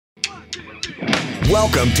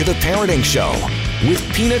Welcome to The Parenting Show with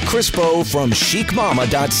Pina Crispo from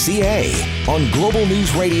chicmama.ca on Global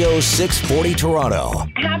News Radio 640 Toronto.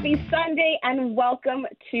 Happy Sunday and welcome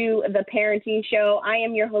to The Parenting Show. I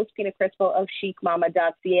am your host, Pina Crispo of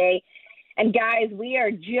chicmama.ca. And guys, we are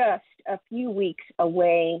just a few weeks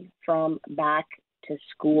away from back to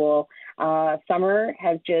school. Summer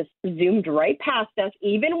has just zoomed right past us,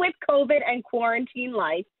 even with COVID and quarantine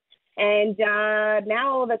life. And now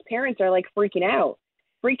all of us parents are like freaking out,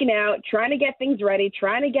 trying to get things ready,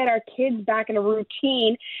 trying to get our kids back in a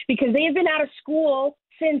routine because they have been out of school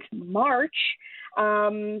since March.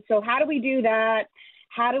 So how do we do that?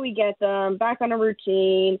 How do we get them back on a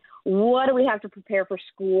routine? What do we have to prepare for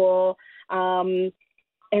school? And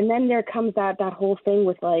then there comes that whole thing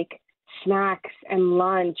with like snacks and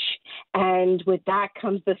lunch. And with that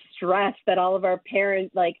comes the stress that all of our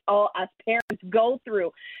parents, like all us parents go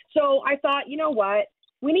through. So I thought, you know what?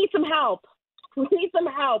 We need some help.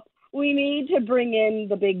 We need to bring in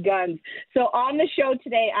the big guns. So on the show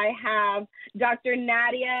today, I have Dr.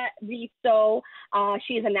 Nadia Viso.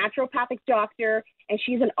 She is a naturopathic doctor, and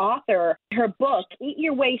she's an author. Her book, Eat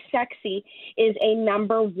Your Way Sexy, is a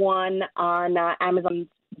 #1 on Amazon's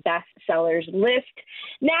bestsellers list.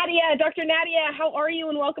 Dr. Nadia, how are you?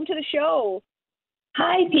 And welcome to the show.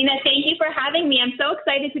 Hi, Pina. Thank you for having me. I'm so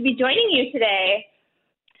excited to be joining you today.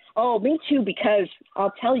 Oh, me too, because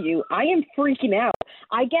I'll tell you, I am freaking out.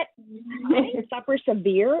 I suffer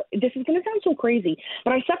severe, this is going to sound so crazy,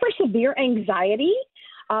 but I suffer severe anxiety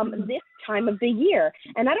this time of the year.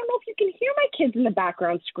 And I don't know if you can hear my kids in the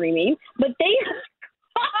background screaming, but they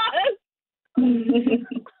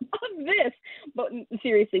of this. But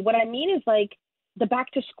seriously, what I mean is like the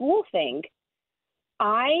back to school thing.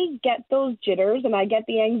 I get those jitters and I get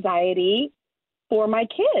the anxiety for my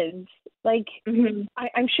kids. Like,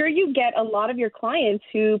 I'm sure you get a lot of your clients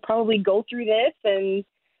who probably go through this and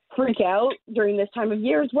freak out during this time of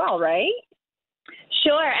year as well, right?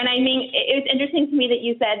 Sure. And I mean, it's interesting to me that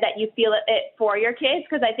you said that you feel it for your kids,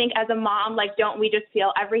 because I think as a mom, like, don't we just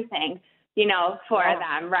feel everything, for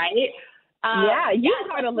them, right? You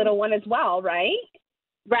got a little one as well, right?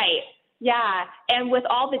 Right. Yeah. And with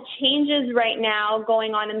all the changes right now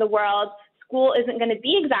going on in the world, school isn't going to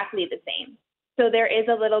be exactly the same. So there is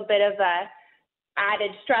a little bit of a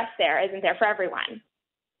added stress there, isn't there, for everyone?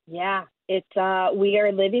 Yeah, it's we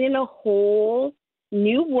are living in a whole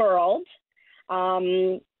new world.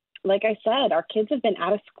 Like I said, our kids have been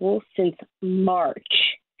out of school since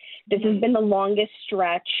March. This has been the longest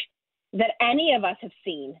stretch that any of us have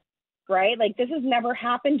seen, right? Like this has never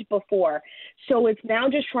happened before. So it's now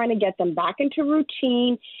just trying to get them back into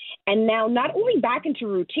routine. And now not only back into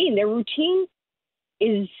routine, their routine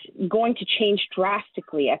is going to change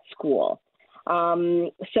drastically at school.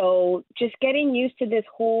 So just getting used to this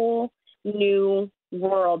whole new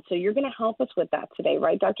world. So you're going to help us with that today,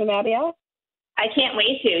 right, Dr. Nadia? I can't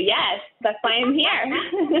wait to. Yes, that's why I'm here.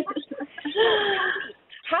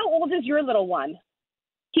 How old is your little one?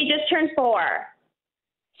 He just turned 4.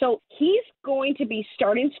 So he's going to be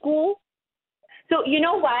starting school? So you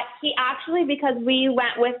know what? He actually, because we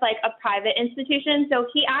went with like a private institution, so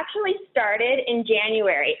he actually started in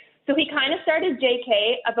January. So he kind of started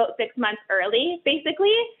JK about 6 months early,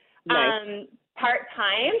 basically, nice.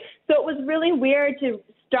 Part-time. So it was really weird to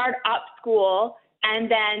start up school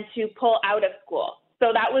and then to pull out of school.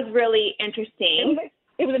 So that was really interesting.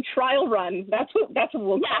 It was a trial run. That's what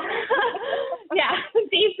we'll call it. Yeah,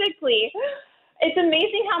 basically. It's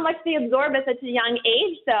amazing how much they absorb at such a young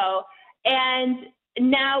age, though. And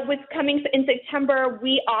now with coming in September,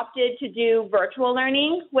 we opted to do virtual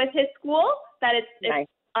learning with his school that it's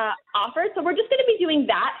offered. So we're just going to be doing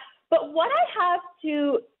that. But what I have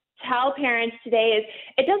to tell parents today is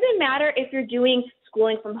it doesn't matter if you're doing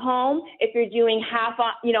schooling from home, if you're doing half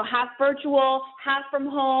virtual, half from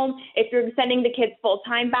home, if you're sending the kids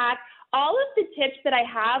full-time back. All of the tips that I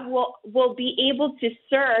have will be able to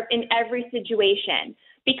serve in every situation.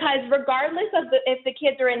 Because regardless of if the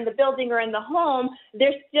kids are in the building or in the home,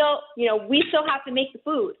 they're still, we still have to make the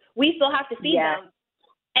food. We still have to feed them.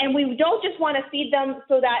 And we don't just want to feed them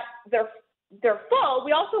so that they're full.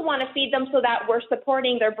 We also want to feed them so that we're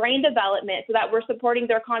supporting their brain development, so that we're supporting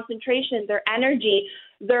their concentration, their energy,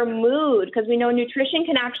 their mood, because we know nutrition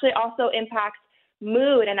can actually also impact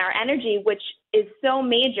mood and our energy, which is so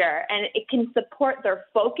major, and it can support their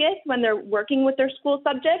focus when they're working with their school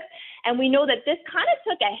subjects. And we know that this kind of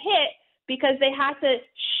took a hit because they had to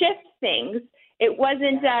shift things. It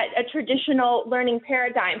wasn't a traditional learning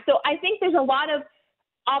paradigm. So I think there's a lot of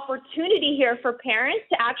opportunity here for parents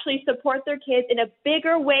to actually support their kids in a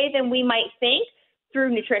bigger way than we might think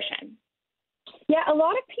through nutrition. Yeah, a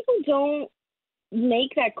lot of people don't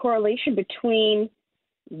make that correlation between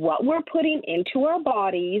what we're putting into our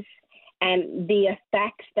bodies and the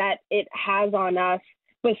effects that it has on us,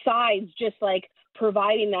 besides just like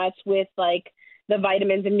providing us with like the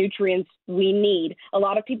vitamins and nutrients we need. A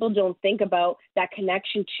lot of people don't think about that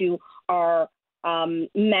connection to our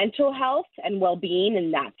mental health and well-being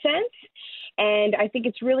in that sense. And I think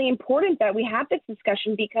it's really important that we have this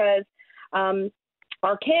discussion because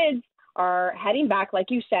our kids are heading back, like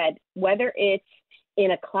you said, whether it's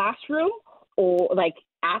in a classroom or like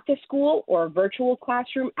at the school or a virtual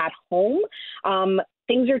classroom at home.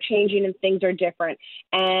 Things are changing and things are different.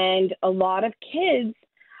 And a lot of kids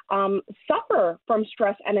suffer from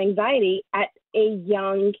stress and anxiety at a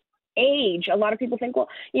young age. A lot of people think, well,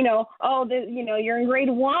 you're in grade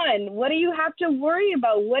 1. What do you have to worry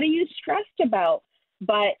about? What are you stressed about?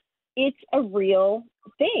 But it's a real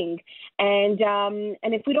thing. And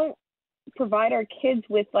if we don't provide our kids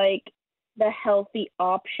with like the healthy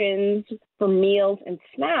options for meals and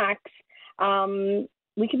snacks,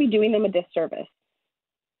 we could be doing them a disservice.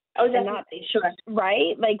 Oh, definitely, sure.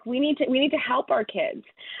 Right? Like we need to help our kids.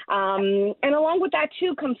 And along with that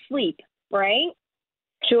too comes sleep, right?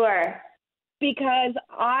 Sure. Because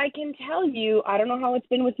I can tell you, I don't know how it's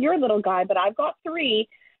been with your little guy, but I've got 3.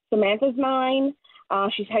 Samantha's 9.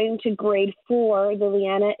 She's heading to grade 4.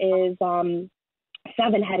 Liliana is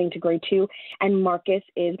 7, heading to grade 2, and Marcus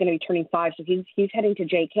is going to be turning 5, so he's heading to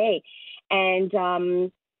JK.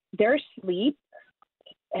 And their sleep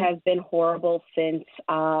has been horrible since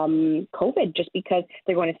COVID, just because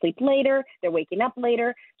they're going to sleep later, they're waking up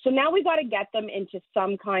later. So now we got to get them into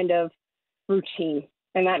some kind of routine,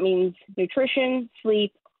 and that means nutrition,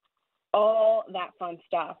 sleep, all that fun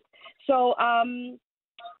stuff. So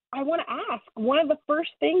I want to ask, one of the first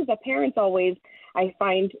things that parents always, I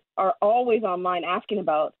find, are always online asking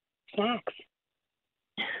about, snacks.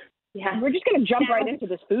 Yeah. We're just going to jump right into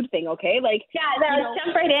this food thing, okay? Like, let's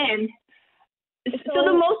jump right in. So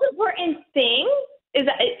the most important thing is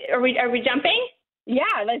that, are we jumping? Yeah,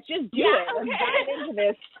 let's just do it. Okay. Let's dive into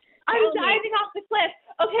this. I'm diving off the cliff.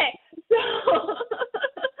 Okay, so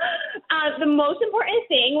the most important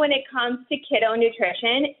thing when it comes to kiddo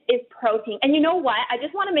nutrition is protein. And you know what? I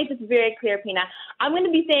just want to make this very clear, Pina. I'm going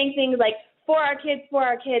to be saying things like, for our kids.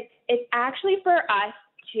 It's actually for us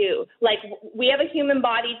too. Like, we have a human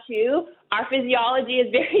body too. Our physiology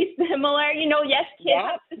is very similar. Yes, kids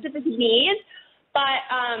have specific needs,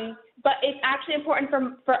 but it's actually important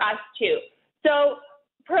for us too. So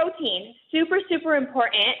protein, super, super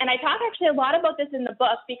important. And I talk actually a lot about this in the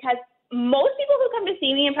book because most people who come to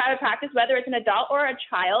see me in private practice, whether it's an adult or a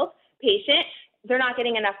child patient, they're not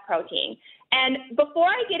getting enough protein. And before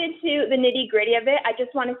I get into the nitty gritty of it, I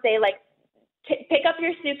just want to say, like, pick up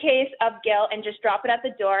your suitcase of guilt and just drop it at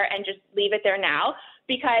the door and just leave it there now,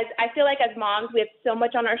 because I feel like as moms, we have so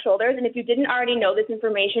much on our shoulders. And if you didn't already know this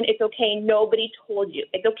information, it's okay. Nobody told you.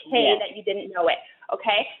 It's okay that you didn't know it.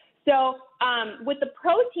 Okay. So with the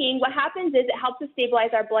protein, what happens is it helps us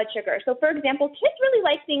stabilize our blood sugar. So for example, kids really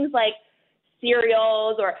like things like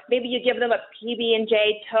cereals, or maybe you give them a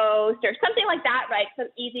PB&J toast or something like that, right? Some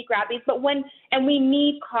easy grabbies. But we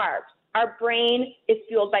need carbs. Our brain is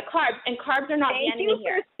fueled by carbs, and carbs are not the enemy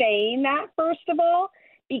here. Thank you for saying that, first of all,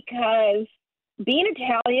 because being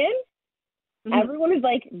Italian, everyone is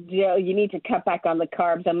like, Joe, you need to cut back on the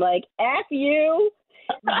carbs. I'm like, F you.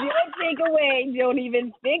 Don't take away. Don't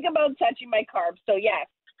even think about touching my carbs. So, yes,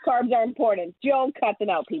 carbs are important. Don't cut them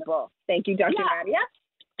out, people. Thank you, Dr. Nadia.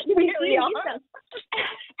 Really awesome.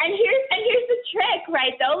 And here's the trick,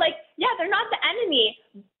 right, though? Like, they're not the enemy.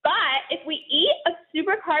 But if we eat a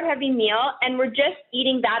super carb-heavy meal and we're just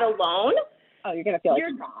eating that alone, you're going to feel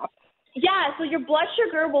like crap. Yeah, so your blood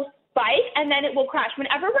sugar will spike and then it will crash.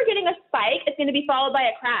 Whenever we're getting a spike, it's going to be followed by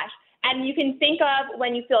a crash. And you can think of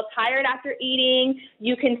when you feel tired after eating.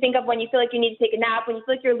 You can think of when you feel like you need to take a nap, when you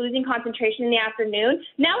feel like you're losing concentration in the afternoon.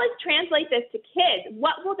 Now let's translate this to kids.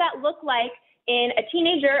 What will that look like in a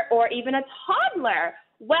teenager or even a toddler?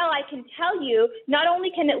 Well, I can tell you, not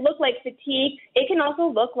only can it look like fatigue, it can also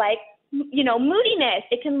look like, moodiness.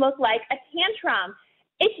 It can look like a tantrum.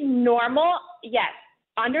 It's normal. Yes,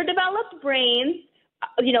 underdeveloped brains,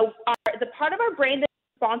 are the part of our brain that's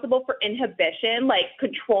responsible for inhibition, like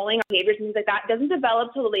controlling our behaviors and things like that, doesn't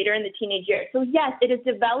develop till later in the teenage years. So yes, it is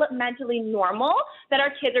developmentally normal that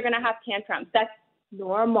our kids are going to have tantrums. That's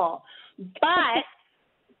normal. But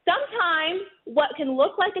sometimes what can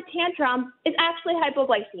look like a tantrum is actually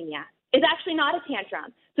hypoglycemia. It's actually not a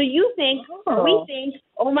tantrum. So we think,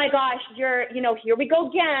 oh my gosh, here we go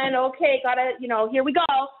again. Okay, here we go.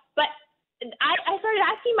 But I started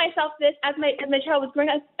asking myself this as my child was growing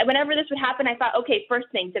up. Whenever this would happen, I thought, okay, first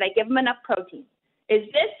thing, did I give him enough protein?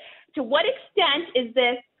 To what extent is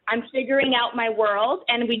this, I'm figuring out my world,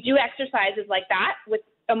 and we do exercises like that with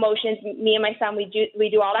emotions. Me and my son, we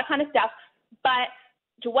do all that kind of stuff. But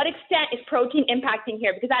to what extent is protein impacting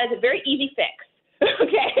here? Because that is a very easy fix.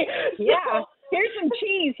 Okay. Yeah. Here's some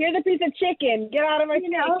cheese. Here's a piece of chicken. Get out of my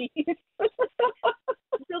face.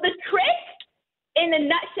 So the trick, in a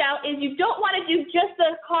nutshell, is you don't want to do just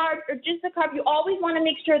the carb or just the carb. You always want to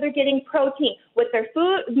make sure they're getting protein with their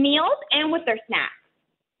food, meals, and with their snacks.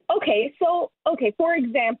 Okay, for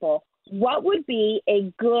example, what would be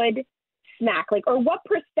a good snack? Or what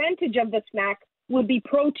percentage of the snack would be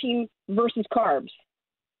protein versus carbs?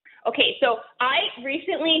 Okay, so I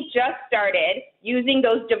recently just started using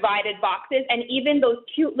those divided boxes, and even those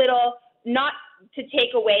cute little, not to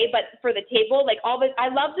take away, but for the table, I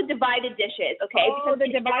love the divided dishes, okay? Oh, the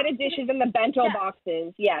divided dishes and the bento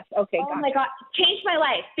boxes. Yes, okay. Oh my God, changed my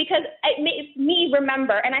life, because it makes me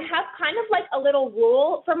remember, and I have kind of like a little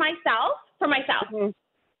rule for myself. Mm-hmm.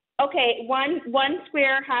 Okay, one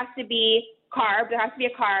square has to be carb. There has to be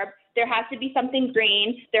a carb. There has to be something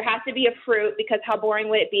green. There has to be a fruit, because how boring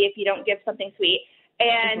would it be if you don't give something sweet?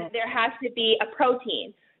 And there has to be a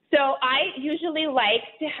protein. So I usually like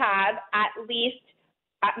to have at least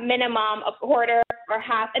at minimum a quarter or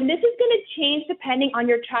half. And this is going to change depending on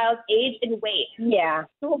your child's age and weight. Yeah.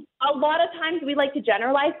 So a lot of times we like to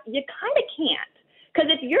generalize. You kind of can't.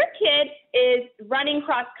 Because if your kid is running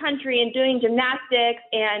cross country and doing gymnastics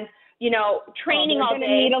and training all day. They're going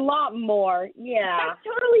to need a lot more. Yeah. That's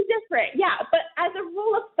totally different. Yeah. But as a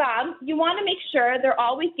rule of thumb, you want to make sure they're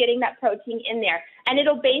always getting that protein in there. And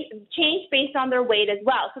it'll change based on their weight as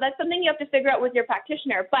well. So that's something you have to figure out with your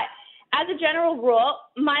practitioner. But as a general rule,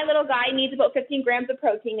 my little guy needs about 15 grams of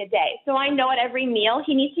protein a day. So I know at every meal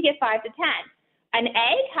he needs to get 5 to 10. An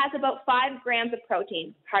egg has about 5 grams of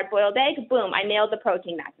protein. Hard-boiled egg, boom, I nailed the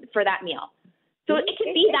protein for that meal. So it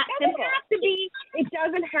can be that simple. It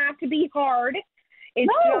doesn't have to be hard.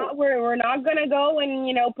 It's not, we're not going to go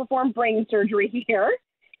and, perform brain surgery here.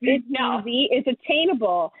 It's easy. It's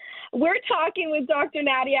attainable. We're talking with Dr.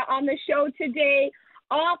 Nadia on the show today,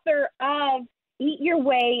 author of Eat Your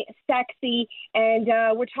Way Sexy. And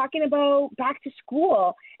we're talking about back to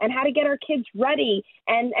school and how to get our kids ready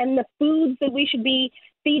and the foods that we should be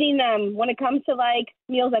feeding them when it comes to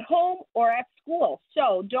meals at home or at school.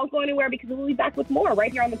 So don't go anywhere, because we'll be back with more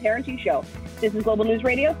right here on The Parenting Show. This is Global News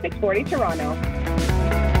Radio 640 Toronto.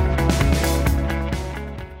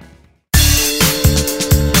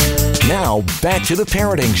 Now back to The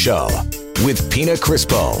Parenting Show with Pina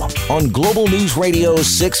Crispo on Global News Radio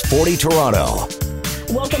 640 Toronto.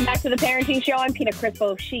 Welcome back to The Parenting Show. I'm Pina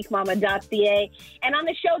Crispo of chicmama.ca. And on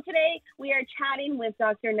the show today, we are chatting with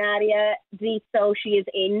Dr. Nadia Ziso. She is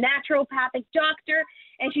a naturopathic doctor,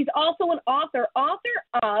 and she's also an author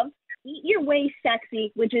of Eat Your Way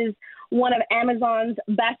Sexy, which is one of Amazon's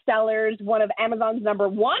bestsellers, one of Amazon's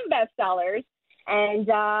 #1 bestsellers. And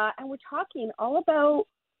we're talking all about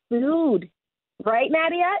food. Right,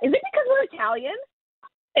 Nadia? Is it because we're Italian?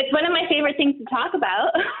 It's one of my favorite things to talk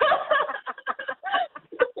about.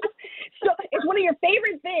 So it's one of your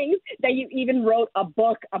favorite things that you even wrote a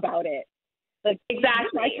book about it. Exactly.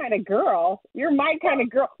 You're my kind of girl. You're my kind of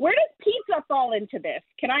girl. Where does pizza fall into this?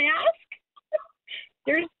 Can I ask?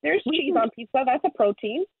 There's cheese on pizza. That's a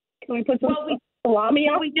protein. Can we put some salami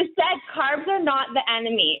on? We just said carbs are not the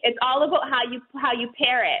enemy. It's all about how you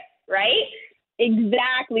pair it, right?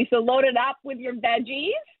 Exactly. So load it up with your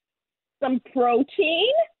veggies, some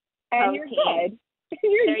protein, and you're good.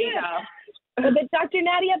 There you go. But Dr.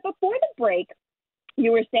 Nadia, before the break,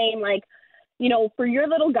 you were saying, for your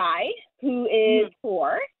little guy who is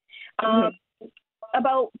 4,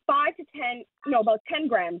 about 5 to 10, about 10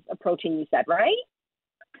 grams of protein, you said, right?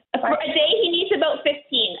 For a day, he needs about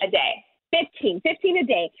 15 a day. 15 a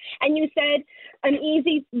day. And you said an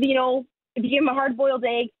easy, if you give him a hard-boiled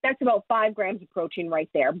egg, that's about 5 grams of protein right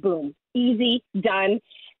there. Boom. Easy, done.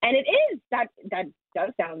 And it is, that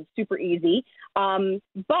does sound super easy.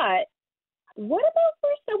 But what about for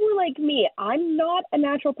someone like me? I'm not a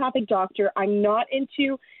naturopathic doctor. I'm not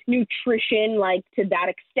into nutrition to that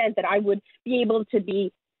extent that I would be able to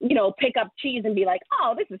pick up cheese and be like,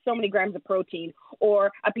 oh, this is so many grams of protein,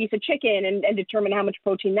 or a piece of chicken and determine how much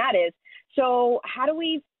protein that is. So how do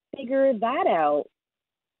we figure that out?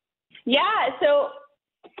 Yeah, so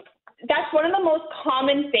that's one of the most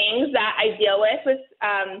common things that I deal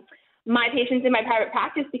with my patients in my private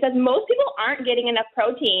practice, because most people aren't getting enough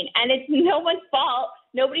protein, and it's no one's fault.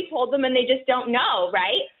 Nobody told them, and they just don't know,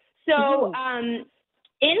 right? So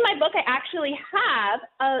in my book, I actually have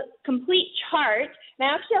a complete chart, and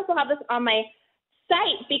I actually also have this on my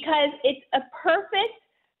site, because it's a perfect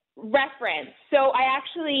reference. So I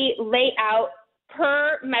actually lay out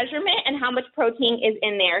per measurement and how much protein is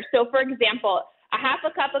in there. So for example, a half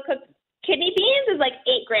a cup of cooked kidney beans is like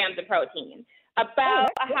 8 grams of protein. About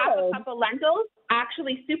a half a cup of lentils,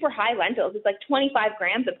 actually super high lentils, it's like 25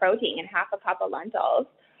 grams of protein in half a cup of lentils.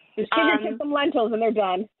 Just give your kids some lentils and they're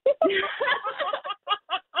done.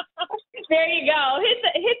 There you go.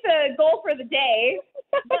 Hit the goal for the day.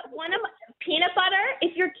 But peanut butter,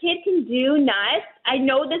 if your kid can do nuts, I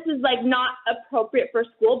know this is like not appropriate for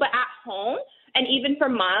school, but at home and even for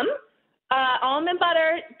mom, almond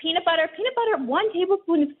butter, peanut butter, 1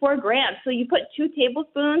 tablespoon is 4 grams. So you put 2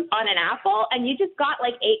 tablespoons on an apple and you just got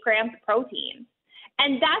like 8 grams of protein.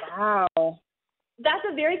 And that's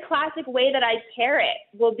a very classic way that I pair it,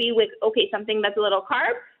 will be with, okay, something that's a little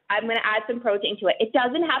carb, I'm going to add some protein to it. It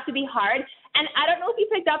doesn't have to be hard. And I don't know if you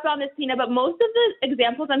picked up on this, Tina, but most of the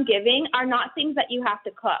examples I'm giving are not things that you have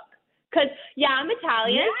to cook. Because, yeah, I'm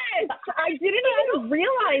Italian. Yes, I didn't even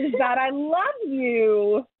realize that. I love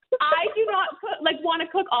you. I do not want to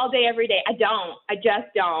cook all day, every day. I don't. I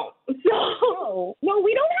just don't. So No,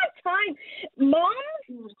 we don't have time.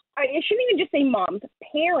 Moms, I shouldn't even just say moms,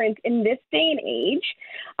 parents in this day and age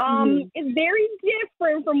is very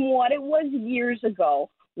different from what it was years ago.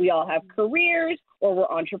 We all have careers, or we're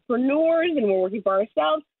entrepreneurs and we're working for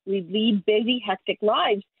ourselves. We lead busy, hectic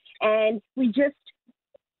lives. And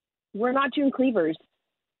we're not June Cleavers,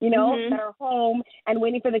 that are home and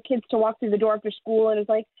waiting for the kids to walk through the door after school. And it's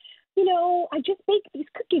like, I just baked these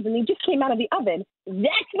cookies and they just came out of the oven.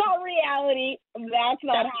 That's not reality. That's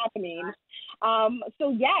not happening.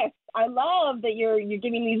 So yes, I love that you're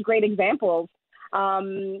giving these great examples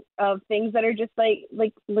of things that are just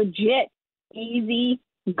like legit, easy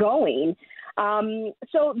going.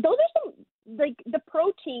 So those are some, like, the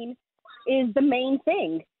protein is the main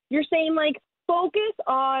thing. You're saying, like, focus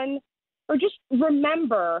on, or just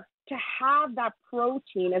remember to have that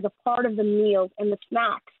protein as a part of the meals and the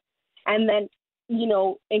snacks, and then,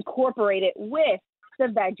 incorporate it with the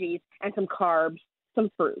veggies and some carbs,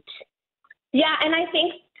 some fruit. Yeah, and I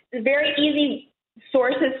think very easy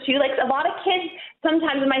sources too. Like, a lot of kids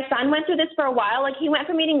sometimes, and my son went through this for a while, like he went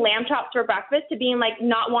from eating lamb chops for breakfast to being like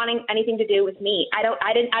not wanting anything to do with meat. I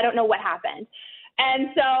don't know what happened. And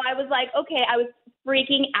so I was like, okay, I was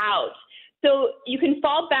freaking out. So you can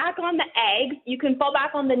fall back on the eggs, you can fall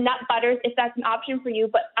back on the nut butters if that's an option for you,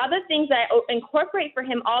 but other things that I incorporate for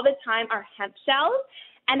him all the time are hemp shells.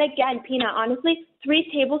 And again, Pina, honestly,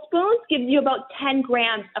 3 tablespoons gives you about 10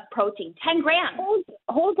 grams of protein. 10 grams.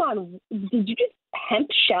 Hold on. Did you just hemp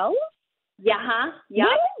shells? Yeah. Yep.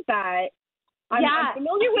 What is that? I'm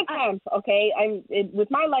familiar with hemp, okay? With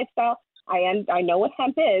my lifestyle, I know what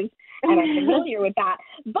hemp is, and I'm familiar with that.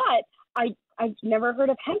 But I've never heard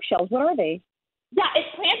of hemp shells. What are they? Yeah,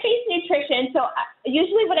 it's plant-based nutrition. So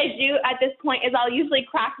usually what I do at this point is I'll usually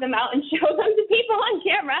crack them out and show them to people on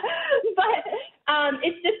camera. But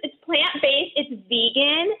it's plant-based, it's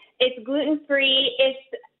vegan, it's gluten-free,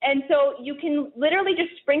 and so you can literally just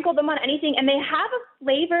sprinkle them on anything. And they have a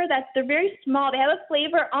flavor they're very small. They have a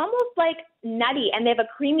flavor almost like nutty, and they have a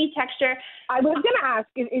creamy texture. I was going to ask,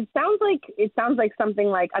 it sounds like something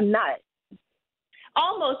like a nut.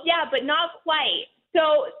 Almost, yeah, but not quite.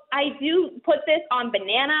 So I do put this on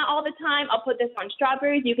banana all the time. I'll put this on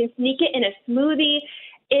strawberries. You can sneak it in a smoothie.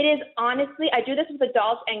 It is honestly, I do this with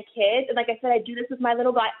adults and kids. And like I said, I do this with my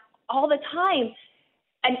little guy all the time.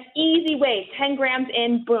 An easy way, 10 grams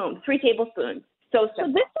in, boom, 3 tablespoons. So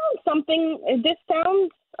simple. So this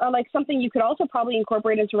sounds like something you could also probably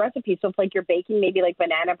incorporate into recipes. So if like you're baking maybe like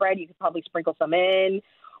banana bread, you could probably sprinkle some in.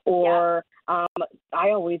 Or I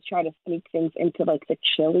always try to sneak things into like the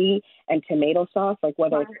chili and tomato sauce, like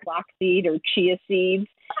whether it's flaxseed or chia seeds.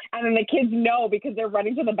 And then the kids know because they're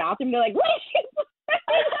running to the bathroom. They're like, wait.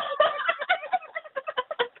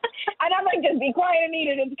 And I'm like, just be quiet and eat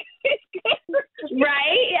it. It's good.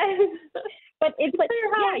 Right? But it's like,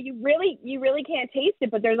 yeah, you really can't taste it,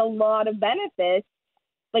 but there's a lot of benefits.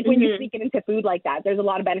 Like when you sneak it into food like that, there's a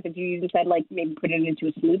lot of benefits. You even said like maybe put it into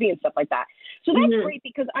a smoothie and stuff like that. So that's great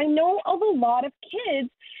because I know of a lot of kids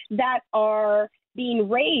that are being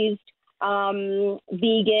raised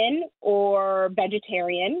vegan or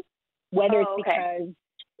vegetarian, whether it's because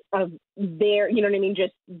of their,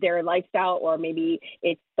 just their lifestyle, or maybe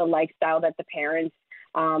it's the lifestyle that the parents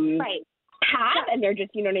have, and they're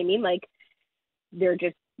just, like they're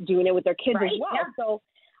just doing it with their kids as well. Yeah. So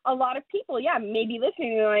a lot of people, maybe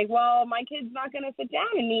listening, they're like, well, my kid's not going to sit down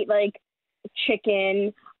and eat like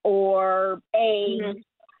chicken or eggs,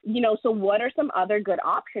 so what are some other good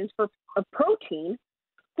options for a protein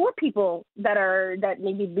for people that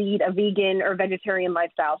maybe lead a vegan or vegetarian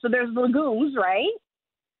lifestyle? So there's legumes, right?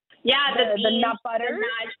 Yeah, the beans, the nut butters.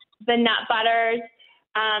 The nut butters.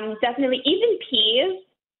 Definitely, even peas.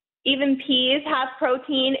 Even peas have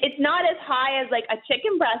protein. It's not as high as like a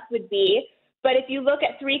chicken breast would be, but if you look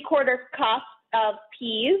at 3/4 cup of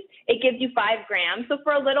peas, it gives you 5 grams. So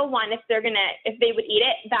for a little one, if they would eat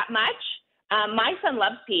it that much, my son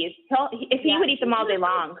loves peas. He would eat them all day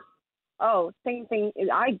long. Oh, same thing.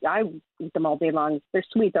 I eat them all day long. They're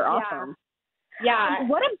sweet. They're awesome. Yeah.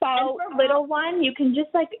 What about for a little one? You can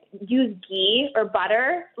just like use ghee or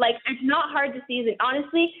butter. Like it's not hard to season.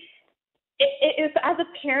 Honestly, if as a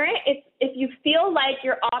parent, if you feel like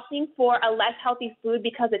you're opting for a less healthy food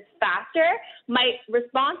because it's faster, my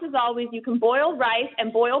response is always you can boil rice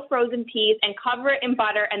and boil frozen peas and cover it in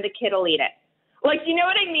butter and the kid will eat it. Like, you know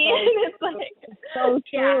what I mean? It's like so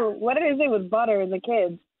true. Yeah. What is it with butter and the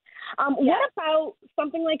kids? What about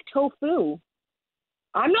something like tofu?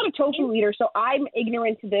 I'm not a tofu eater, so I'm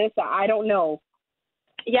ignorant to this. I don't know.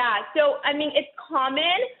 Yeah, so, I mean, it's common.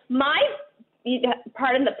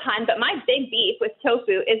 Pardon the pun, but my big beef with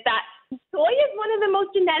tofu is that soy is one of the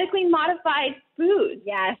most genetically modified foods.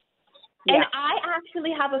 Yes. And I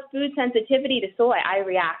actually have a food sensitivity to soy. I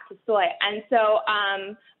react to soy. And so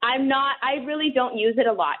I really don't use it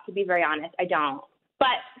a lot, to be very honest. I don't.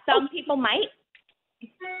 But some people might.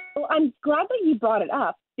 Well, I'm glad that you brought it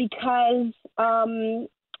up because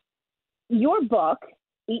your book,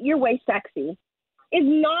 Eat Your Way Sexy, is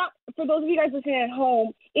not, for those of you guys listening at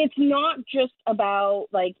home, it's not just about,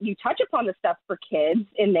 like, you touch upon the stuff for kids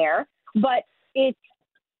in there, but it's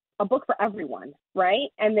a book for everyone, right?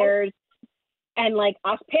 And and like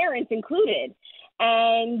us parents included.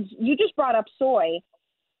 And you just brought up soy.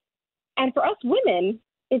 And for us women,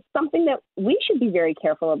 it's something that we should be very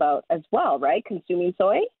careful about as well, right? Consuming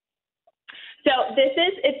soy. So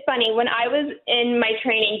it's funny, when I was in my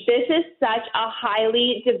training, this is such a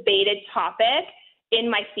highly debated topic in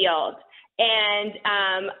my field. And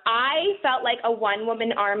I felt like a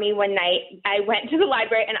one-woman army one night. I went to the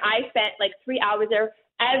library and I spent like 3 hours there,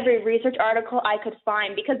 every research article I could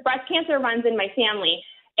find, because breast cancer runs in my family.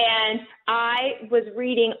 And I was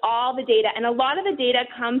reading all the data, and a lot of the data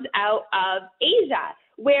comes out of Asia,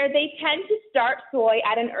 where they tend to start soy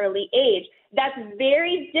at an early age. That's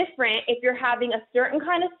very different if you're having a certain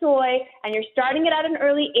kind of soy and you're starting it at an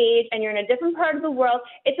early age and you're in a different part of the world.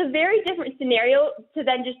 It's a very different scenario to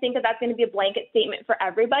then just think that that's going to be a blanket statement for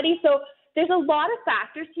everybody. So there's a lot of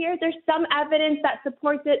factors here. There's some evidence that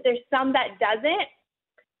supports it. There's some that doesn't.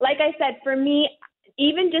 Like I said, for me,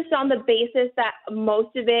 even just on the basis that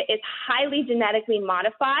most of it is highly genetically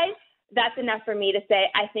modified, that's enough for me to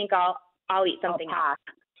say, I think I'll eat something else.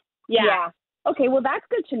 Yeah. Okay, well, that's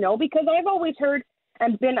good to know, because I've always heard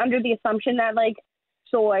and been under the assumption that, like,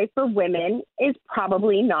 soy for women is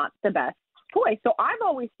probably not the best choice. So I've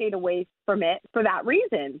always stayed away from it for that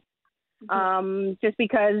reason, just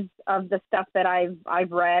because of the stuff that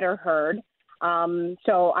I've read or heard.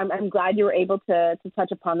 So I'm glad you were able to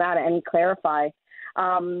touch upon that and clarify.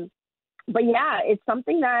 But, yeah, it's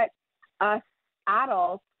something that us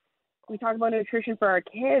adults, we talk about nutrition for our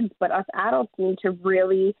kids, but us adults need to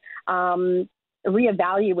really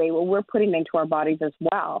reevaluate what we're putting into our bodies as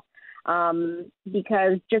well.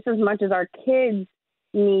 Because just as much as our kids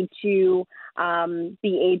need to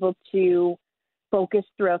be able to focus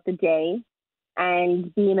throughout the day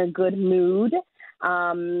and be in a good mood,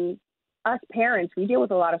 us parents, we deal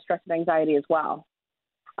with a lot of stress and anxiety as well.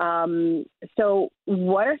 So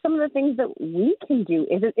what are some of the things that we can do?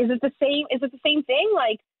 Is it the same thing?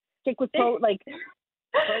 Like, stick with protein?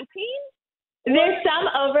 There's some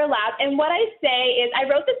overlap. And what I say is, I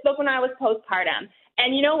wrote this book when I was postpartum.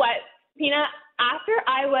 And you know what, Pina, after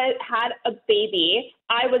I had a baby,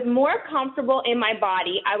 I was more comfortable in my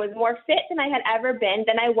body. I was more fit than I had ever been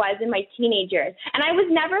than I was in my teenage years. And I was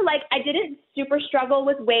never I didn't super struggle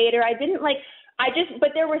with weight, or but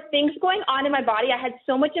there were things going on in my body. I had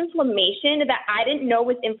so much inflammation that I didn't know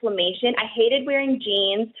was inflammation. I hated wearing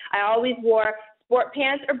jeans. I always wore sport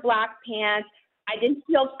pants or black pants. I didn't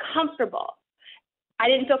feel comfortable.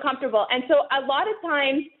 And so a lot of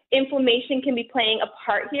times inflammation can be playing a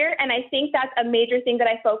part here. And I think that's a major thing that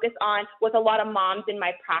I focus on with a lot of moms in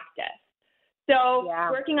my practice. So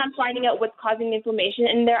working on finding out what's causing the inflammation.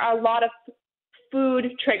 And there are a lot of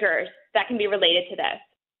food triggers that can be related to this.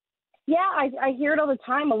 Yeah, I hear it all the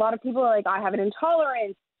time. A lot of people are like, I have an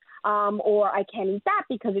intolerance, or I can't eat that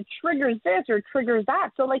because it triggers this or triggers that.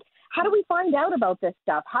 So, like, how do we find out about this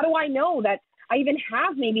stuff? How do I know that I even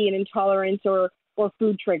have maybe an intolerance or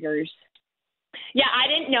food triggers? Yeah, I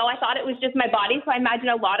didn't know. I thought it was just my body, so I imagine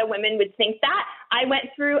a lot of women would think that. I went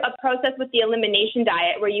through a process with the elimination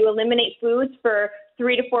diet where you eliminate foods for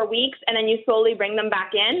 3 to 4 weeks, and then you slowly bring them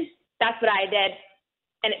back in. That's what I did,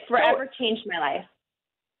 and it forever changed my life.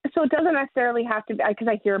 So it doesn't necessarily have to be, because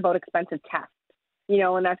I hear about expensive tests,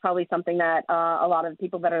 and that's probably something that a lot of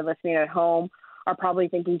people that are listening at home are probably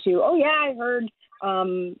thinking too, oh, yeah, I heard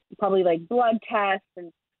probably like blood tests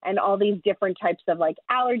and all these different types of like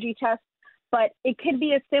allergy tests. But it could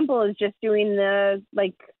be as simple as just doing the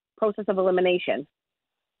process of elimination.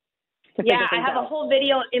 Yeah, I have a whole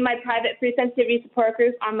video in my private food sensitivity support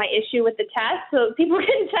group on my issue with the test, so people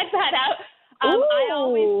can check that out. I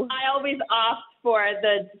always opt for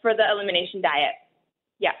the elimination diet.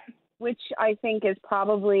 Yeah, which I think is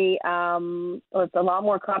probably it's a lot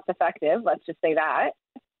more cost effective. Let's just say that.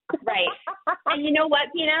 Right. And you know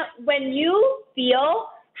what, Pina? When you feel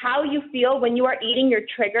how you feel when you are eating your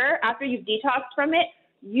trigger after you've detoxed from it,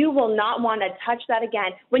 you will not want to touch that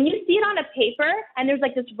again. When you see it on a paper and there's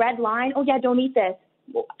like this red line, oh yeah, don't eat this.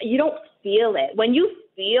 You don't feel it. When you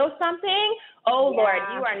feel something, Lord,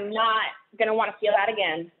 you are not going to want to feel that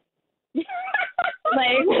again.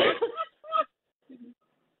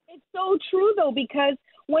 It's so true though, because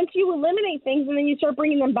once you eliminate things and then you start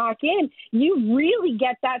bringing them back in, you really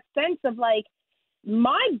get that sense of like,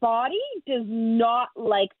 my body does not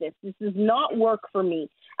like this. This does not work for me,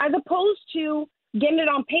 as opposed to getting it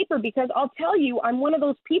on paper, because I'll tell you, I'm one of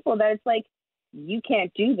those people that it's like, you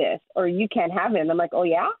can't do this or you can't have it. And I'm like, oh,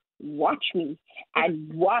 yeah, watch me.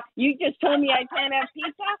 And what you just told me I can't have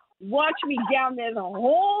pizza. Watch me down this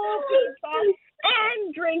whole pizza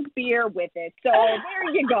and drink beer with it. So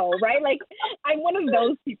there you go, right? Like, I'm one of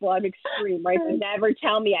those people. I'm extreme, right? So never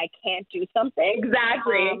tell me I can't do something.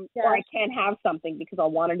 Exactly. Or I can't have something because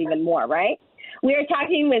I'll want it even more, right? We are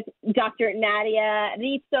talking with Dr. Nadia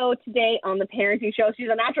Rizzo today on The Parenting Show. She's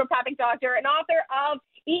a naturopathic doctor and author of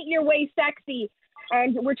Eat Your Way Sexy.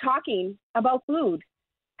 And we're talking about food.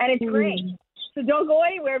 And it's great. So don't go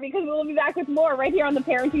anywhere, because we'll be back with more right here on The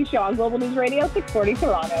Parenting Show on Global News Radio 640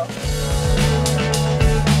 Toronto.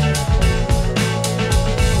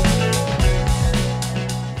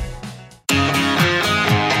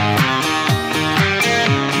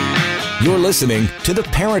 You're listening to The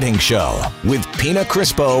Parenting Show with Pina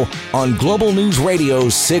Crispo on Global News Radio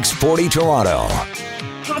 640 Toronto.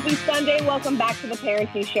 Happy Sunday. Welcome back to The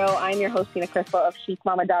Parenting Show. I'm your host, Pina Crispo of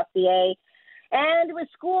chicmama.ca. And with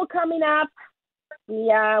school coming up,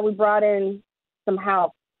 we brought in some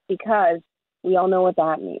help, because we all know what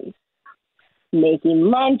that means. Making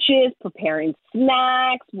lunches, preparing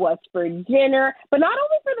snacks, what's for dinner, but not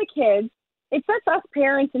only for the kids, it sets us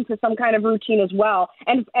parents into some kind of routine as well.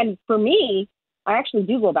 And for me, I actually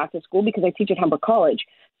do go back to school because I teach at Humber College.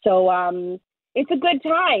 So it's a good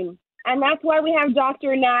time. And that's why we have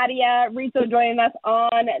Dr. Nadia Rizzo joining us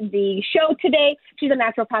on the show today. She's a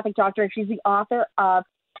naturopathic doctor, and she's the author of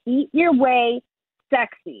Eat Your Way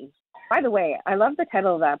Sexy. By the way, I love the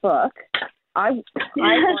title of that book. I want to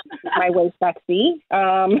eat my way sexy.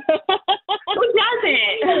 Who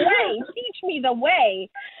doesn't? Teach me the way.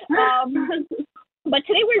 But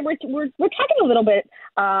today we're talking a little bit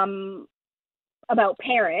about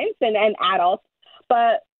parents and adults,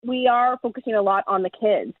 but we are focusing a lot on the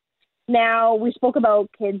kids. Now, we spoke about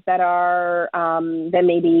kids that are that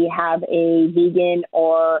maybe have a vegan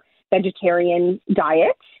or vegetarian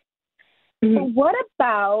diet. Mm-hmm. But what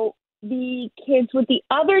about the kids with the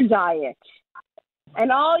other diet?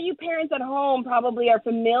 And all you parents at home probably are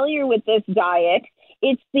familiar with this diet.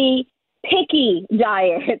 It's the picky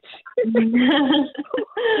diet.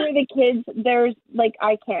 Where the kids, there's like,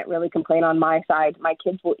 I can't really complain on my side. My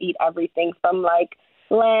kids will eat everything from like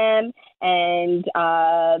lamb and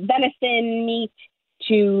venison meat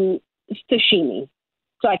to sashimi.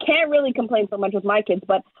 So I can't really complain so much with my kids,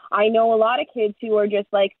 but I know a lot of kids who are just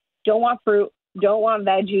like, don't want fruit, don't want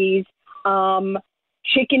veggies.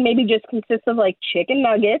 Chicken maybe just consists of like chicken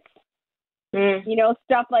nuggets,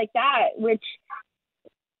 stuff like that, which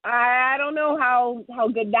I don't know how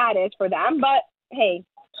good that is for them. But hey,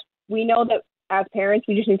 we know that as parents,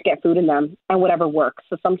 we just need to get food in them and whatever works.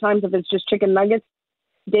 So sometimes if it's just chicken nuggets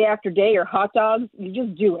day after day or hot dogs, you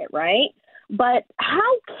just do it, right? But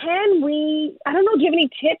how can we, I don't know, do you have any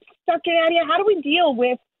tips, Dr. Nadia? How do we deal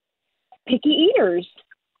with picky eaters?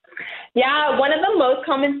 Yeah, one of the most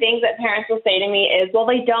common things that parents will say to me is, well,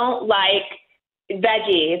 they don't like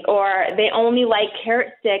veggies, or they only like carrot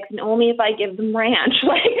sticks, and only if I give them ranch.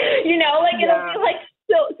 It'll be like,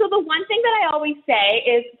 so the one thing that I always say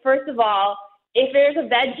is, first of all, if there's a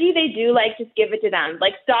veggie they do like, just give it to them.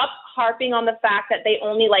 Like, stop harping on the fact that they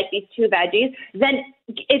only like these 2 veggies. Then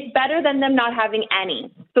it's better than them not having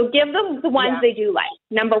any. So give them the ones they do like,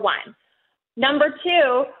 number 1. Number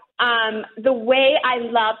 2, the way I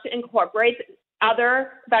love to incorporate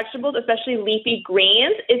other vegetables, especially leafy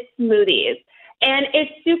greens, is smoothies. And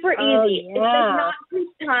it's super easy. It does not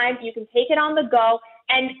take time. You can take it on the go.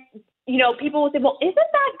 And, you know, people will say, well, isn't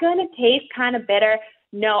that going to taste kind of bitter?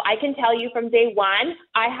 No, I can tell you from day one,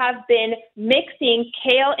 I have been mixing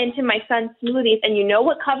kale into my son's smoothies. And you know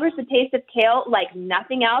what covers the taste of kale like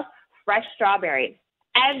nothing else? Fresh strawberries.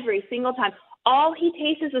 Every single time. All he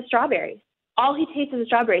tastes is the strawberries. All he tastes is the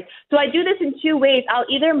strawberries. So I do this in 2 ways. I'll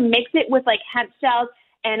either mix it with like hemp shells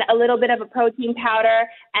and a little bit of a protein powder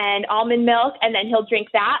and almond milk, and then he'll drink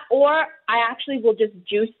that. Or I actually will just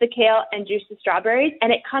juice the kale and juice the strawberries,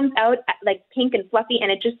 and it comes out like pink and fluffy,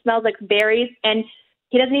 and it just smells like berries. And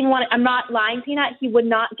he doesn't even want it. I'm not lying, Peanut. He would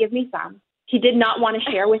not give me some. He did not want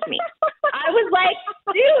to share with me. I was like,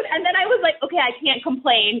 dude. And then I was like, okay, I can't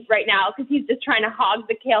complain right now because he's just trying to hog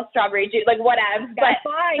the kale strawberry juice, like whatever. That's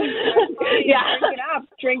fine. That's fine. Yeah.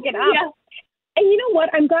 Drink it up. Yeah. And you know what?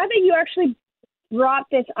 I'm glad that you actually brought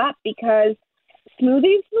this up, because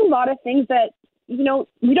smoothies are a lot of things that, you know,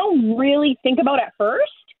 we don't really think about at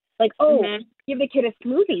first. Like, give the kid a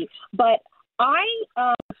smoothie. But I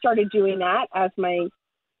started doing that as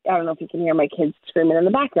I don't know if you can hear my kids screaming in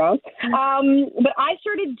the background. But I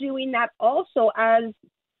started doing that also as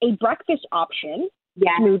a breakfast option,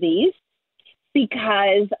 smoothies,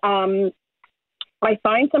 because I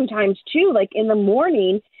find sometimes too, like in the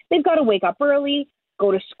morning, they've got to wake up early,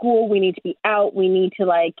 go to school. We need to be out. We need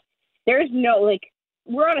to there's no,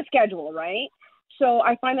 we're on a schedule, right? So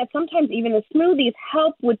I find that sometimes even the smoothies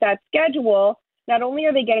help with that schedule. Not only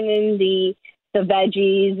are they getting in the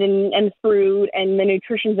veggies and fruit and the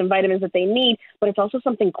nutritions and vitamins that they need, but it's also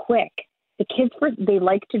something quick. The kids, they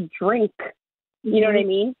like to drink, you know what I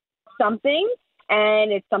mean? Something,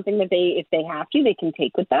 and it's something that if they have to, they can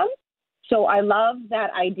take with them. So I love that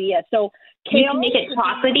idea. So kale, you can make it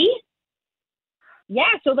chocolatey. Yeah.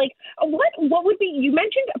 So what would be, you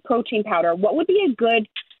mentioned a protein powder. What would be a good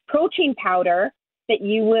protein powder that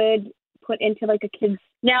you would put into a kid's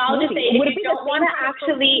Now, I'll just say, if you don't want to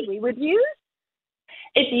actually, we would use?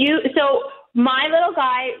 So my little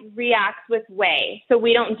guy reacts with whey, so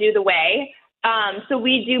we don't do the whey. So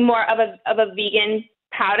we do more of a vegan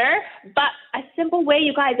powder, but a simple way,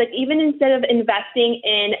 you guys, even instead of investing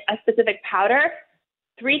in a specific powder,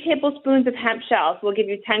 3 tablespoons of hemp shells will give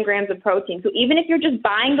you 10 grams of protein. So even if you're just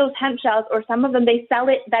buying those hemp shells, or some of them, they sell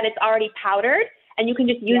it that it's already powdered and you can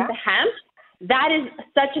just use the hemp, that is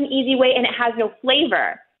such an easy way, and it has no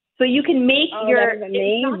flavor. So you can make that is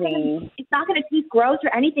amazing. It's not going to taste gross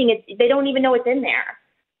or anything. They don't even know it's in there.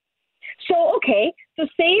 So, okay. So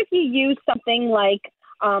say if you use something like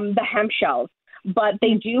the hemp shells, but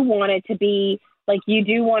they do want it to be, you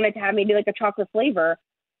do want it to have maybe a chocolate flavor.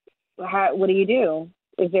 What do you do?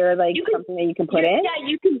 Is there something that you can put in?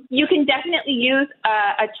 Yeah, you can definitely use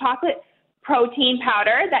a chocolate protein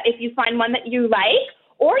powder, that if you find one that you like,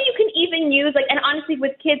 or you can even use and honestly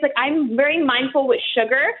with kids, I'm very mindful with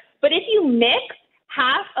sugar, but if you mix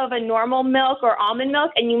half of a normal milk or almond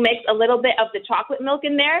milk and you mix a little bit of the chocolate milk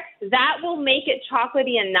in there, that will make it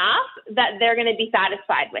chocolatey enough that they're going to be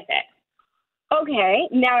satisfied with it. Okay,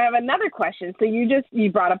 now I have another question. So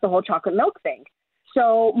you brought up the whole chocolate milk thing.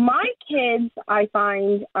 So my kids, I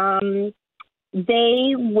find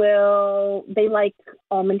they like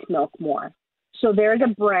almond milk more. So there's a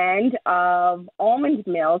brand of almond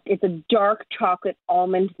milk. It's a dark chocolate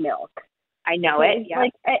almond milk. I know it. Yeah.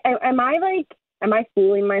 Am I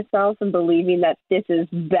fooling myself and believing that this is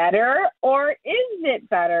better, or is it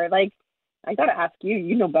better? I got to ask you.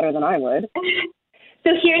 You know better than I would. So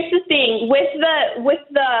here's the thing with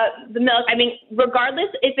the milk. I mean, regardless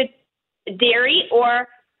if it's dairy or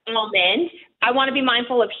almond, I want to be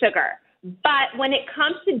mindful of sugar. But when it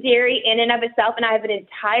comes to dairy in and of itself, and I have an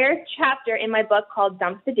entire chapter in my book called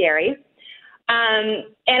Dump the Dairy, and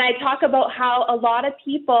I talk about how a lot of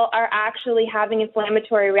people are actually having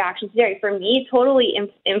inflammatory reactions to dairy. For me, totally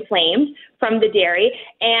inflamed from the dairy.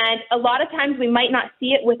 And a lot of times we might not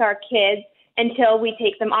see it with our kids until we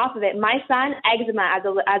take them off of it. My son, eczema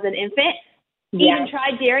as an infant, even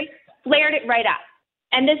tried dairy, flared it right up.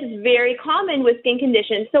 And this is very common with skin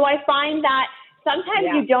conditions. So I find that sometimes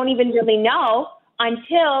you don't even really know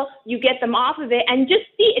until you get them off of it, and just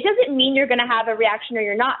see. It doesn't mean you're going to have a reaction or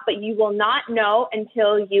you're not, but you will not know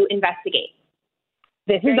until you investigate.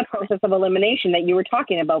 This is the process of elimination that you were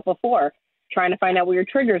talking about before, trying to find out where your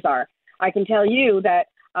triggers are. I can tell you that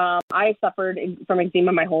I suffered from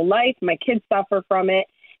eczema my whole life. My kids suffer from it.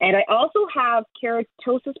 And I also have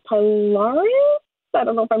keratosis pilaris. I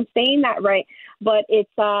don't know if I'm saying that right, but it's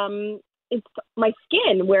my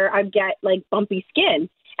skin where I get like bumpy skin.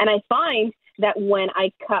 And I find that when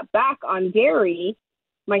I cut back on dairy,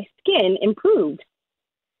 my skin improved.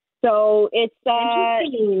 So it's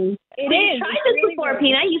interesting. It is. You tried this really before,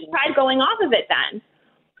 Pina. You tried going off of it then.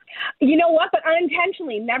 You know what? But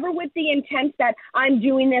unintentionally, never with the intent that I'm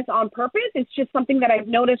doing this on purpose. It's just something that I've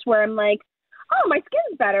noticed where I'm like, oh, my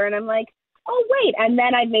skin's better. And I'm like, oh, wait. And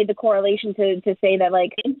then I've made the correlation to say that,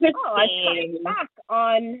 like, oh, I cut back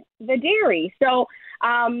on the dairy. So,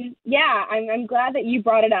 yeah, I'm glad that you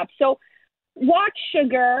brought it up. So watch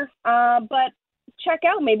sugar, but check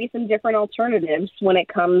out maybe some different alternatives when it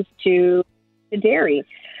comes to the dairy.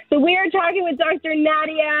 So we are talking with Dr.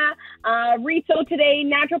 Nadia Rizzo today,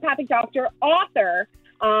 naturopathic doctor, author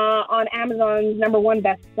on Amazon's #1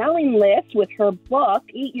 best-selling list with her book,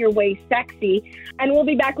 Eat Your Way Sexy. And we'll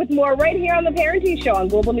be back with more right here on The Parenting Show on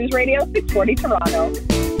Global News Radio 640 Toronto.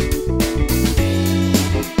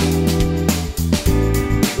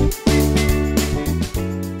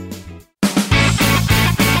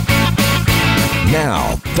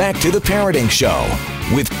 Now, back to The Parenting Show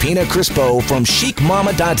with Pina Crispo from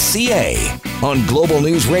chicmama.ca on Global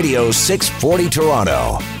News Radio 640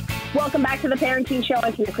 Toronto. Welcome back to The Parenting Show.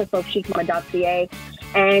 I'm Pina Crispo of chicmama.ca,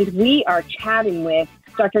 and we are chatting with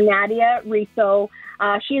Dr. Nadia Rizzo.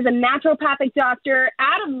 She is a naturopathic doctor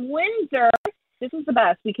out of Windsor. This is the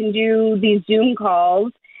best. We can do these Zoom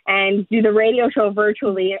calls and do the radio show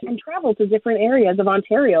virtually and travel to different areas of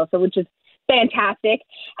Ontario, so which is fantastic.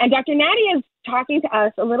 And Dr. Nadia is talking to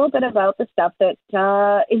us a little bit about the stuff that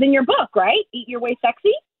is in your book, right? Eat Your Way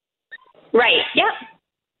Sexy? Right, yep.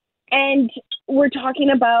 And we're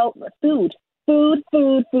talking about food,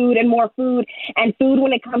 and more food, and food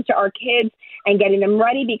when it comes to our kids and getting them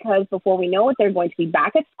ready, because before we know it, they're going to be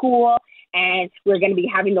back at school, and we're going to be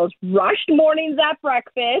having those rushed mornings at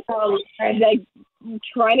breakfast, and like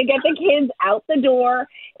trying to get the kids out the door.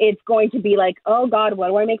 It's going to be like, oh, God, what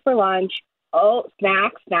do I make for lunch? Oh,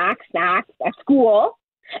 snacks at school,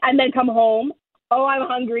 and then come home. Oh, I'm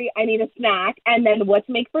hungry. I need a snack. And then what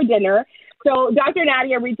to make for dinner. So Dr.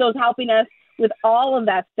 Nadia Rizzo is helping us with all of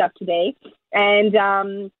that stuff today. And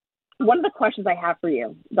one of the questions I have for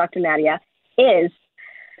you, Dr. Nadia, is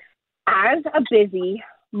as a busy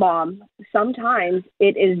mom, sometimes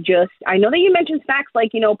it is just, I know that you mentioned snacks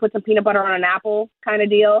like, put some peanut butter on an apple kind of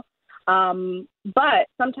deal. But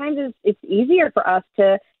sometimes it's easier for us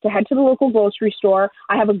to head to the local grocery store.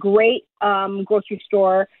 I have a great grocery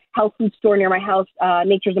store, health food store near my house,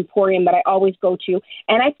 Nature's Emporium, that I always go to.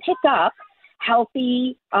 And I pick up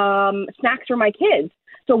healthy snacks for my kids.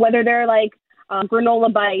 So whether they're like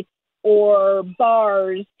granola bites or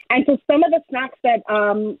bars. And so some of the snacks that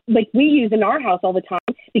like we use in our house all the time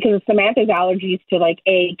because of Samantha's allergies to like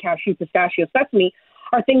egg, cashew, pistachio, sesame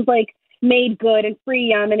are things like Made Good and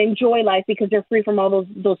Free Yum and Enjoy Life because they're free from all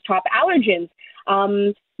those top allergens.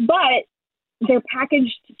 But they're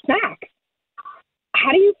packaged snacks.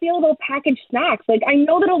 How do you feel about packaged snacks? Like, I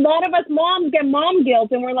know that a lot of us moms get mom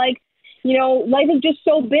guilt and we're like, life is just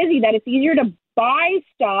so busy that it's easier to buy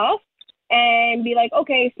stuff and be like,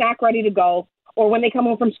 okay, snack ready to go. Or when they come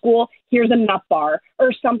home from school, here's a nut bar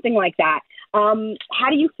or something like that. How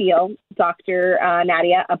do you feel, Dr.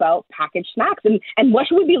 Nadia, about packaged snacks? And what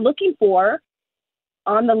should we be looking for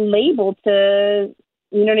on the label to,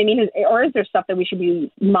 you know what I mean? Or is there stuff that we should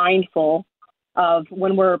be mindful of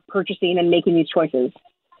when we're purchasing and making these choices?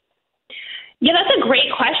 Yeah, that's a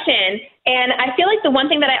great question. And I feel like the one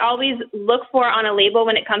thing that I always look for on a label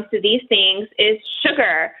when it comes to these things is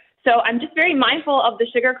sugar. So I'm just very mindful of the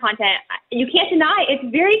sugar content. You can't deny it's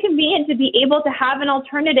very convenient to be able to have an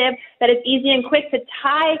alternative that is easy and quick to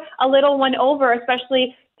tie a little one over,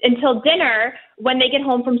 especially until dinner when they get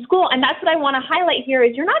home from school. And that's what I want to highlight here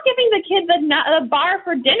is you're not giving the kids a bar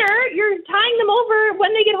for dinner. You're tying them over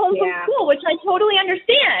when they get home from school, which I totally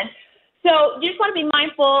understand. So you just want to be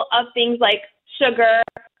mindful of things like sugar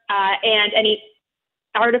and any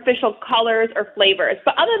artificial colors or flavors.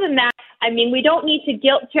 But other than that, I mean, we don't need to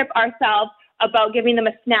guilt trip ourselves about giving them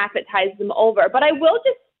a snack that ties them over. But I will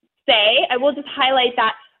just highlight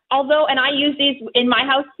that although, and I use these in my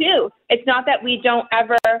house too, it's not that we don't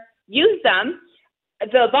ever use them,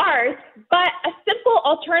 the bars, but a simple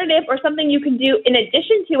alternative or something you can do in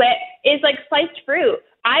addition to it is like sliced fruit.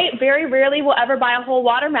 I very rarely will ever buy a whole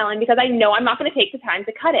watermelon because I know I'm not going to take the time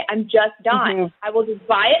to cut it. I'm just done. Mm-hmm. I will just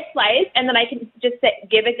buy it sliced, and then I can just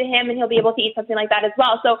give it to him, and he'll be able to eat something like that as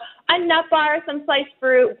well. So a nut bar, some sliced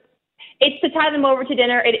fruit, it's to tie them over to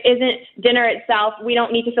dinner. It isn't dinner itself. We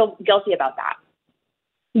don't need to feel guilty about that.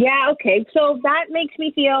 Yeah, okay. So that makes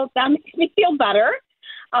me feel better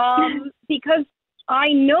because I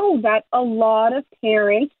know that a lot of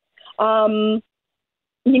parents,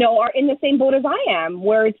 are in the same boat as I am,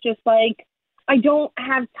 where it's just like, I don't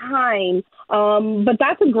have time. But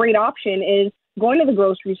that's a great option, is going to the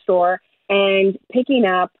grocery store and picking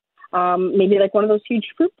up maybe like one of those huge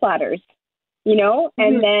fruit platters, and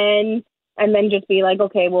then just be like,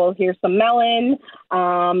 okay, well, here's some melon,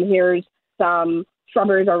 here's some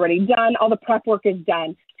strawberries already done. All the prep work is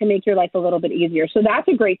done to make your life a little bit easier. So that's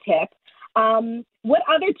a great tip. What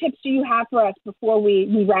other tips do you have for us before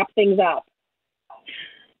we wrap things up?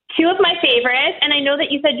 Two of my favorites, and I know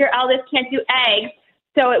that you said your eldest can't do eggs,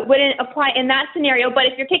 so it wouldn't apply in that scenario, but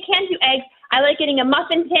if your kid can't do eggs, I like getting a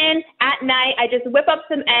muffin tin at night. I just whip up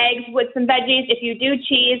some eggs with some veggies. If you do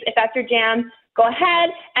cheese, if that's your jam, go ahead,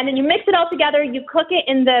 and then you mix it all together. You cook it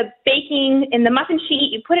in the muffin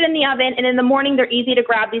sheet. You put it in the oven, and in the morning they're easy to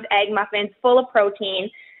grab, these egg muffins, full of protein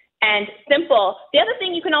and simple. The other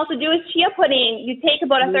thing you can also do is chia pudding. You take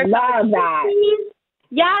about a third cup of cheese,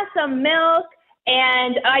 some milk,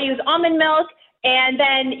 and I use almond milk, and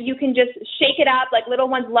then you can just shake it up. Like little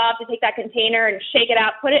ones love to take that container and shake it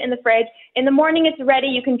up, put it in the fridge. In the morning it's ready.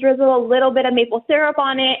 You can drizzle a little bit of maple syrup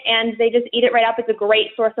on it, and they just eat it right up. It's a great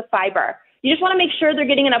source of fiber. You just want to make sure they're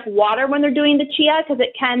getting enough water when they're doing the chia, because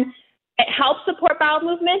it helps support bowel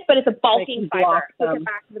movements, but it's a bulking fiber.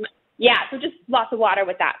 So just lots of water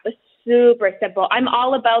with that. It's super simple. I'm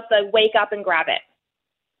all about the wake up and grab it.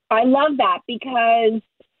 I love that, because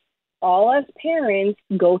all us parents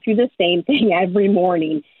go through the same thing every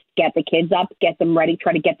morning. Get the kids up, get them ready,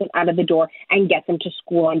 try to get them out of the door, and get them to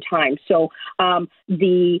school on time. So I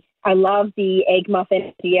love the egg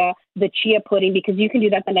muffin idea, the chia pudding, because you can do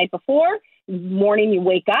that the night before. Morning you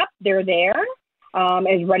wake up, they're there,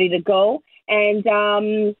 is ready to go. And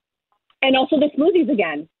also the smoothies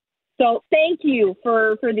again. So thank you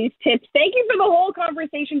for these tips. Thank you for the whole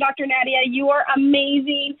conversation, Dr. Nadia. You are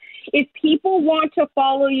amazing. If people want to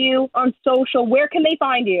follow you on social, where can they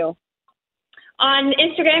find you? On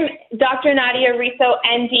Instagram, Dr. Nadia Riso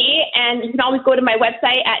ND, and you can always go to my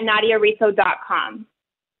website at nadiariso.com.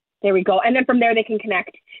 There we go. And then from there, they can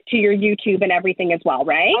connect to your YouTube and everything as well,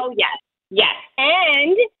 right? Oh, yes. Yes.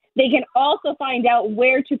 And they can also find out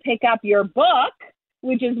where to pick up your book,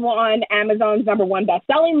 which is on Amazon's #1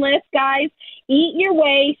 best-selling list, guys. Eat Your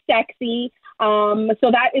Way Sexy. So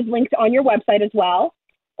that is linked on your website as well.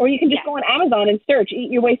 Or you can just go on Amazon and search Eat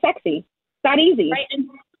Your Way Sexy. It's that easy. Right. And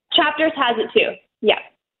Chapters has it too. Yeah.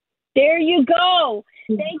 There you go.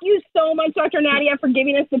 Thank you so much, Dr. Nadia, for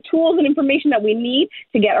giving us the tools and information that we need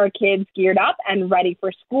to get our kids geared up and ready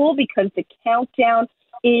for school, because the countdown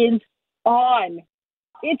is on.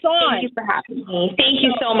 It's on. Thank you for having me. Thank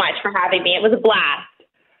you so much for having me. It was a blast.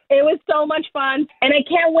 It was so much fun. And I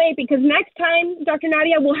can't wait, because next time, Dr.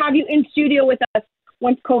 Nadia, we'll have you in studio with us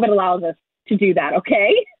once COVID allows us to do that,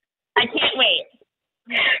 okay? I can't wait.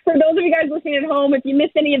 For those of you guys listening at home, if you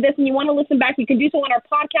missed any of this and you want to listen back, you can do so on our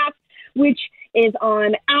podcast, which is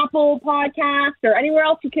on Apple Podcasts or anywhere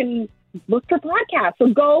else you can look for podcasts. So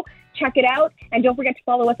go check it out. And don't forget to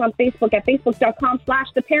follow us on Facebook at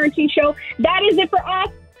facebook.com/The Parenting Show. That is it for us.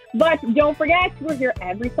 But don't forget, we're here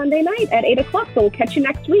every Sunday night at 8 o'clock, so we'll catch you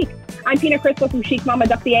next week. I'm Pina Crispo from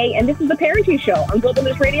chicmama.ca, and this is The Parenting Show on Global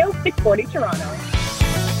News Radio 640 Toronto.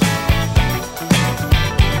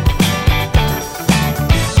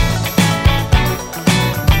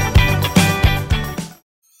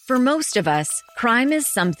 For most of us, crime is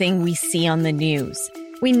something we see on the news.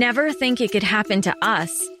 We never think it could happen to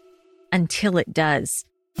us until it does.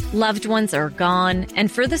 Loved ones are gone,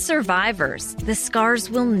 and for the survivors, the scars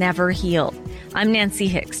will never heal. I'm Nancy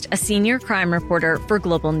Hixt, a senior crime reporter for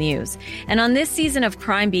Global News. And on this season of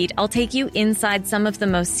Crime Beat, I'll take you inside some of the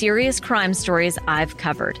most serious crime stories I've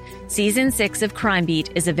covered. Season 6 of Crime Beat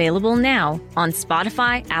is available now on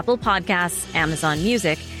Spotify, Apple Podcasts, Amazon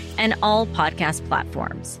Music, and all podcast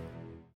platforms.